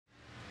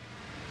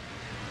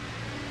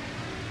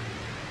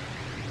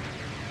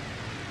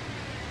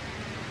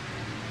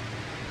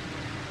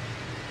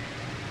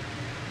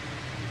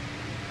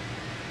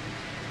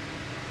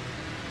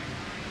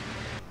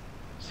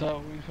So,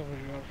 Windhover,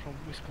 you are from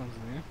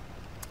Wisconsin, yeah?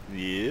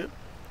 Yeah.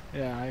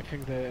 Yeah, I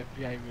think the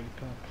FBI will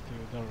come to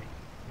your door.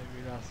 They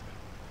will ask.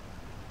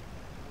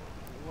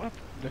 What?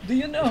 Do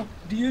you know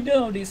this Do you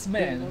know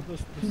man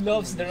those who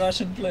loves the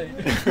communists? Russian plane?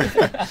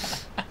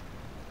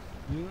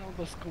 Do you know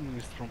those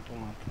communists from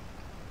Poland?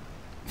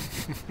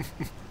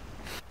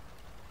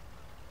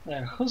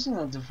 Yeah, who's in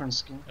a different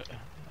skin?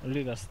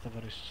 Lead us,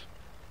 towarzysz.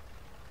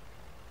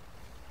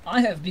 I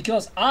have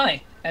because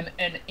I am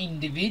an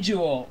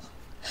individual.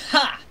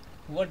 Ha!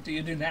 What do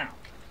you do now?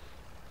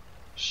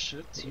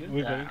 Shoot you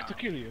We're down. going to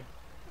kill you.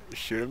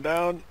 Shoot him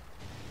down.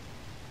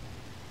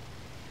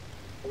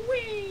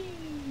 Whee!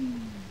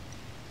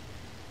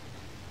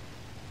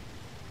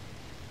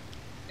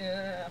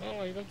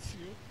 Oh, I don't see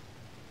you.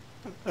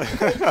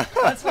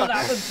 That's what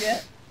happens,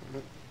 yeah.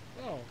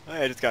 Oh.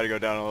 I just gotta go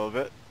down a little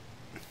bit.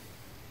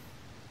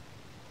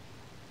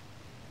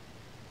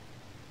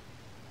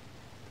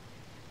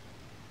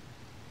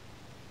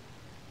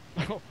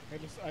 Oh,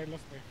 I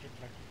lost my friend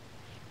like.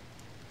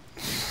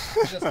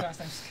 Jesus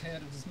Christ, I'm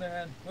scared of this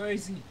man. Where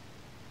is he?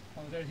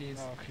 Oh, there he is.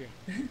 Oh, here.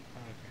 Oh, okay.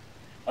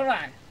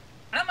 Alright,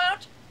 I'm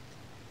out.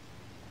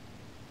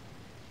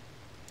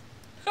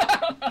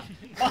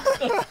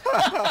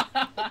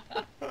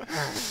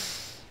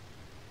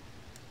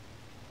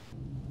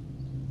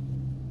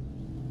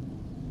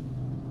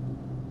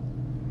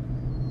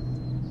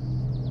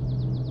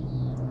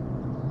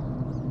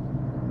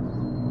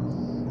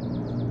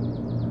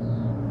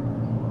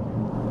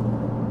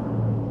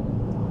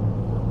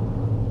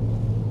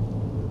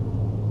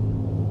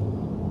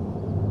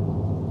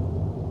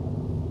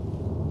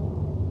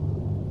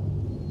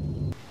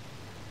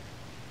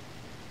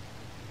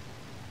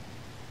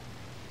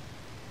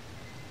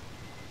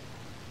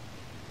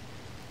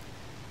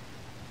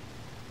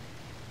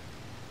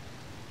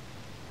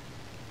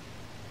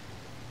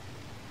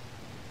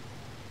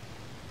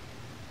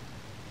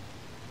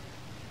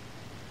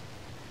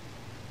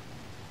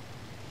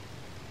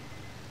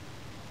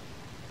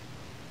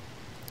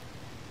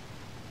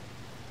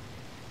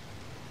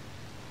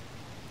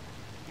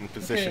 In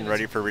position, Okay,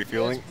 ready for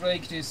refueling. Let's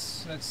break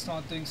this. Let's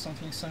start doing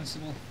something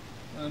sensible.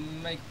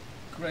 Make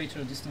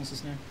greater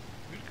distances now.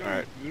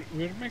 Alright.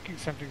 We're making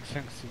something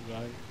sensible.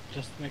 I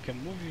just make a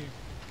movie.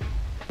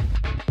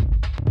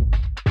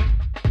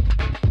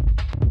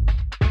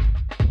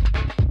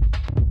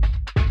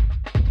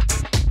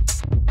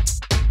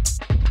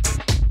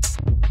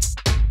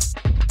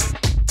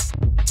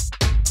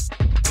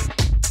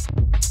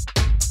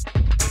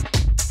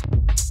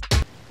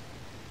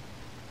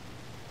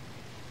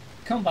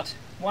 Combat.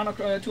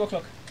 2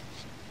 o'clock.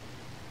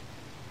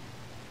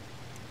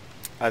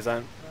 Eyes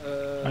on.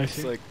 I It's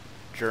see. like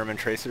German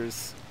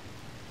tracers.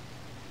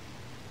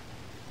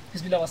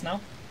 He's below us now.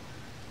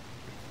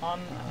 No,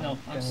 can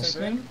I'm you see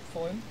circling him?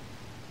 for him.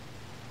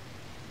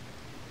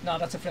 No,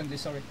 that's a friendly,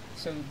 sorry.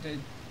 So the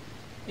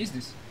is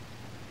this?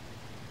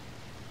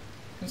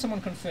 Can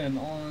someone confirm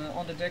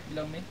on the deck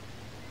below me?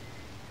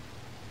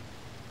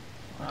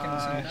 I can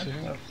I see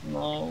that. have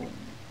no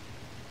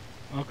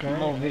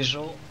Okay.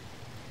 visual.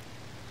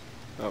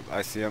 Oh,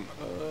 I see him.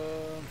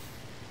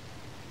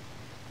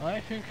 I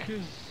think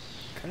he's.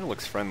 Kind of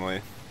looks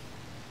friendly.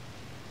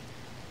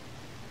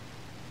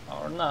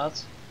 Or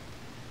not.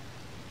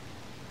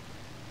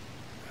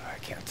 I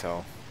can't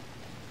tell.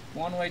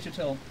 One way to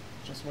tell.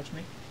 Just watch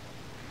me.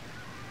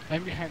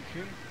 I'm behind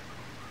him.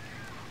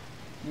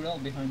 We're all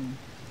behind him.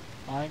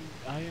 I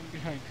am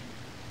behind him.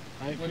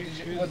 I What think did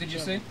you, he's what did you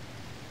say? German.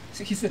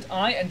 So he said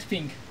I and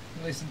pink.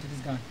 Listen to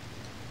this guy.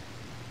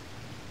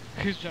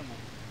 He's German.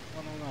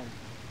 109.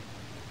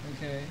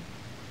 Okay.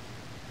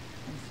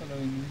 I'm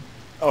following you.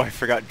 Oh, I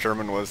forgot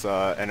German was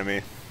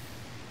enemy.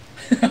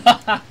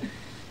 Yes.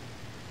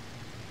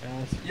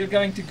 You're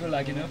going to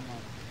Gulag, you know?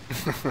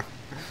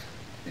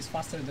 It's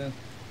faster though.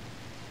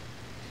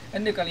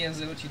 And look,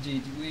 Alienzo, what you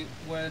did, we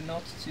were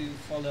not to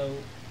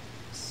follow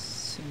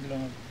singular,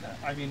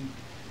 I mean,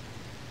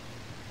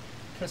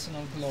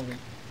 personal glory.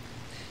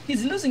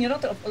 He's losing a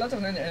lot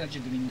of energy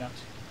doing that.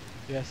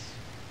 Yes.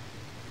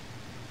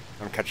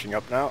 I'm catching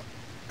up now.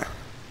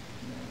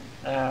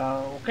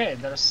 Okay,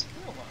 there's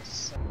 2 of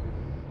us.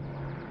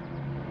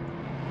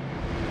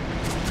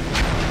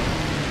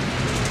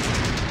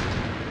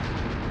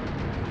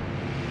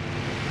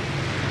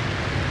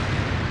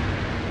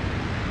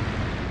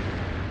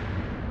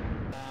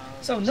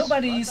 So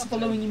nobody is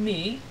following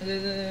me.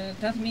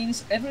 That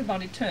means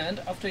everybody turned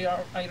after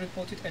I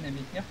reported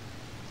enemy. Yeah.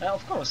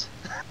 Of course.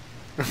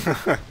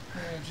 Oh,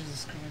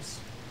 Jesus Christ.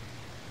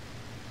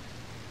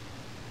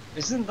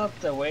 Isn't that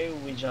the way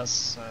we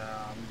just do?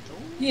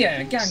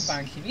 Yeah, things?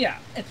 gangbang him. Yeah.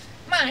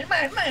 Mine,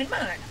 mine, mine,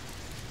 mine.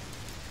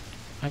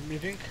 I'm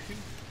meeting him.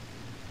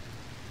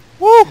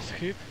 Woo! He's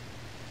hit.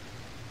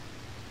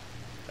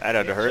 That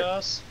had to hurt.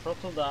 Just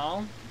throttle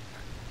down.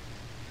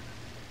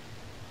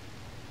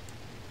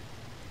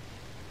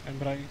 I'm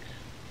running.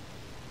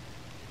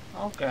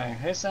 Okay,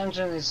 his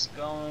engine is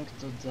going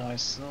to die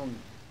soon.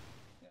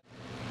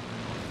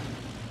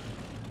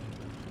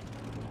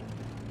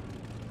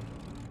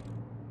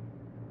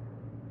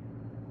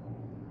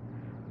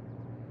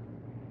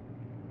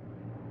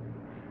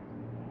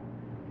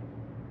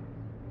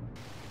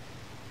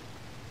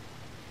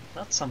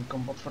 That's some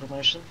combat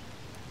formation.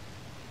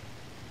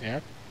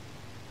 Yep.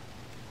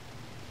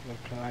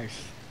 Look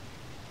nice.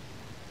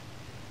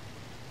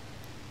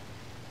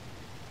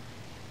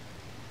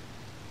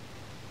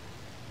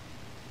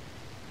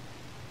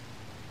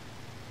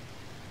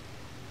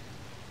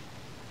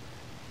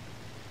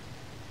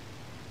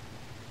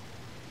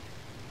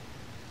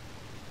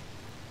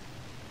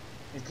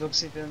 It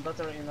looks even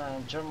better in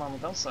a German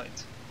gun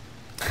sight.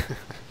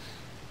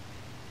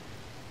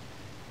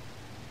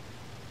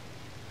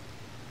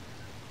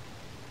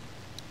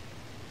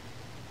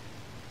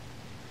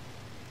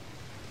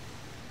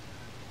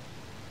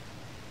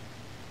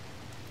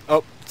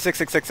 Oh,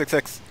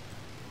 66666.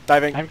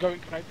 Diving. I'm going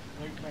right,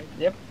 going right.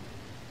 Yep,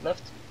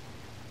 left.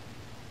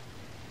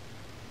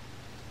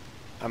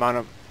 I'm on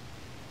him.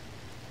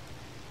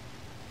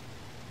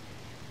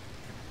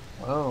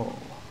 Oh.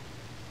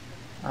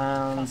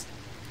 Fast.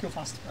 Go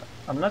fast.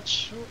 I'm not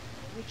sure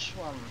which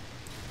one.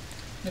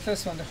 The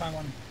first one, the high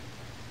one.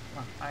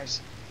 Ah, I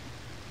see.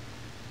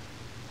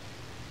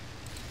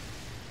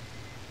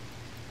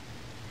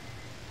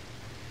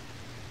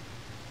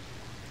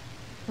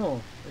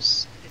 Oh,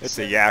 It's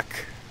a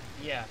yak.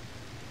 Yeah.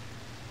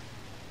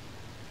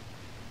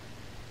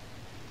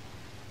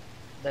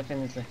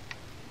 Definitely.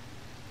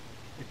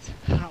 It's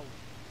how.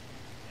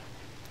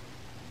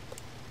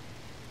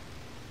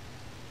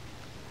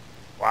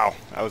 Wow,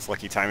 that was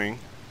lucky timing.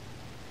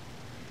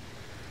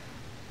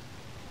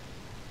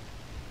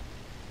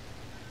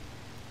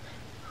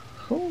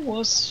 Who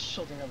was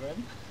shooting at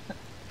him?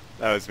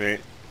 That was me.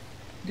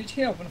 Did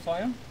he open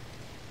fire?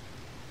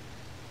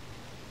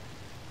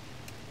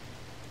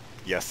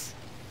 Yes.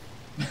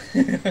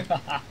 Take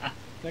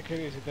it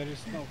easy, there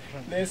is no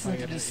friendly Listen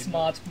fire to the in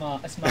smart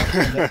man.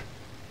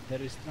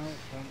 There is no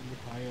friendly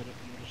fire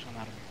in Russian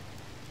army.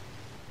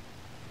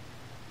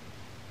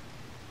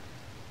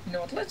 You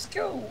know what, let's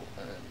go.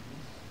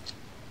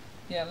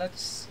 Yeah,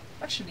 let's...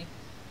 Actually...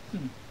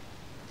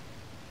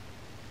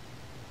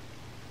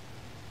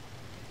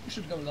 We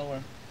should go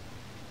lower.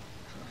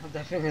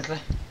 Definitely.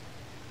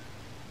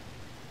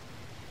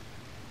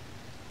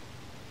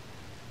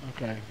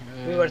 Okay.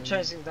 We were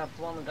chasing that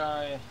one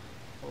guy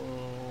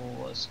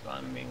who was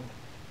climbing.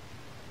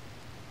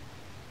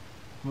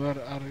 Where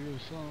are you,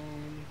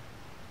 son?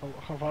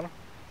 How far?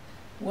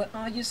 Where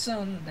are you,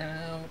 son,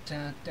 now?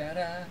 Ta ta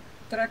da.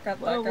 Traka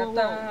Whoa, whoa,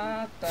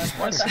 ta ta ta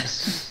Why is ta.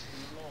 this?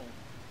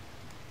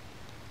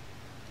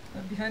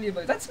 I'm behind you,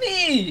 but that's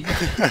me!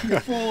 You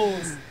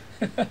fools!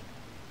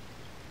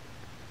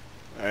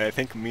 I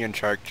think me and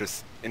Czarek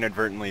just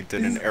inadvertently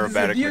did an This is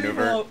aerobatic a beautiful,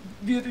 maneuver.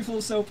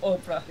 beautiful soap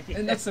opera.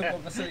 Not soap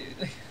opera, sorry.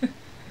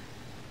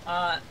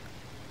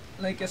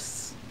 Like a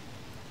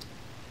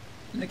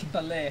like a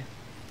ballet.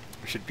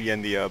 We should be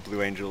in the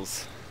Blue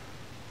Angels.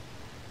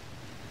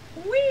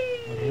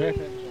 Whee! Red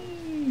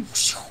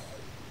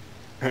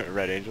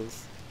Red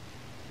Angels.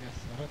 Yes,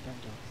 red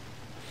angel.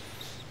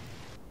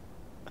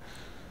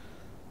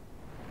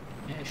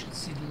 Yeah, you should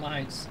see the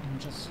lights. I'm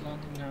just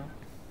landing now.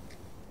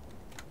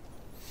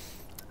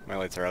 My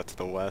lights are out to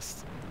the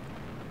west.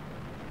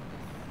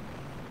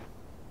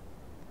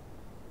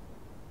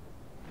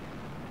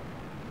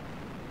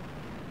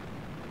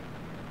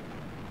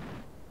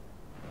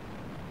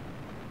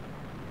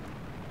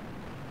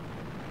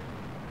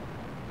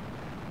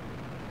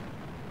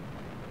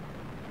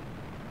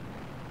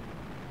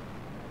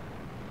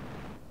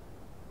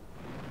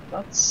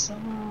 That's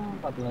some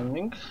bad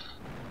landing.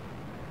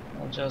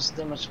 I'll just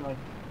damage my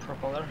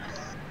propeller.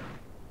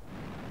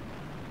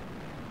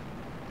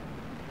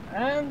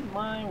 And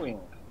my wing.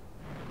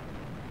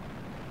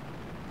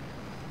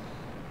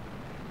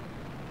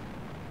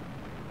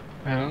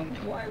 And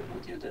Why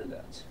would you do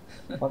that?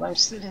 But I'm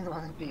still in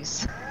one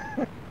piece.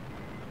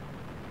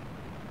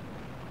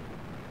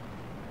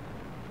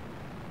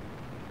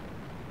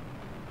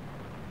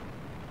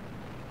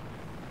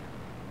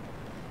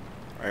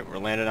 Alright, we're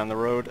landed on the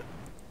road.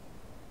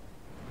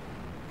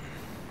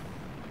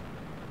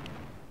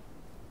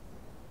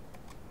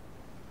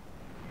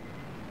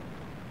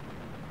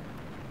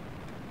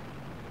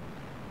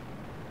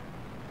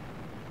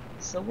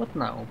 So what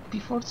now?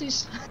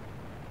 P40s?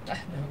 I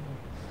know.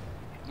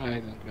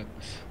 I don't get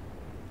this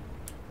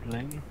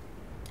plane.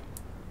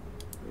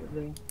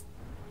 Really?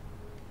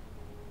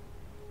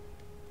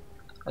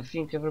 I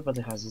think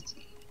everybody has it.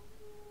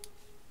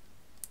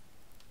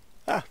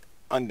 Ah,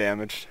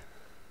 undamaged.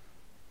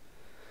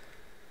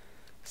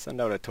 Send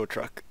out a tow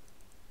truck.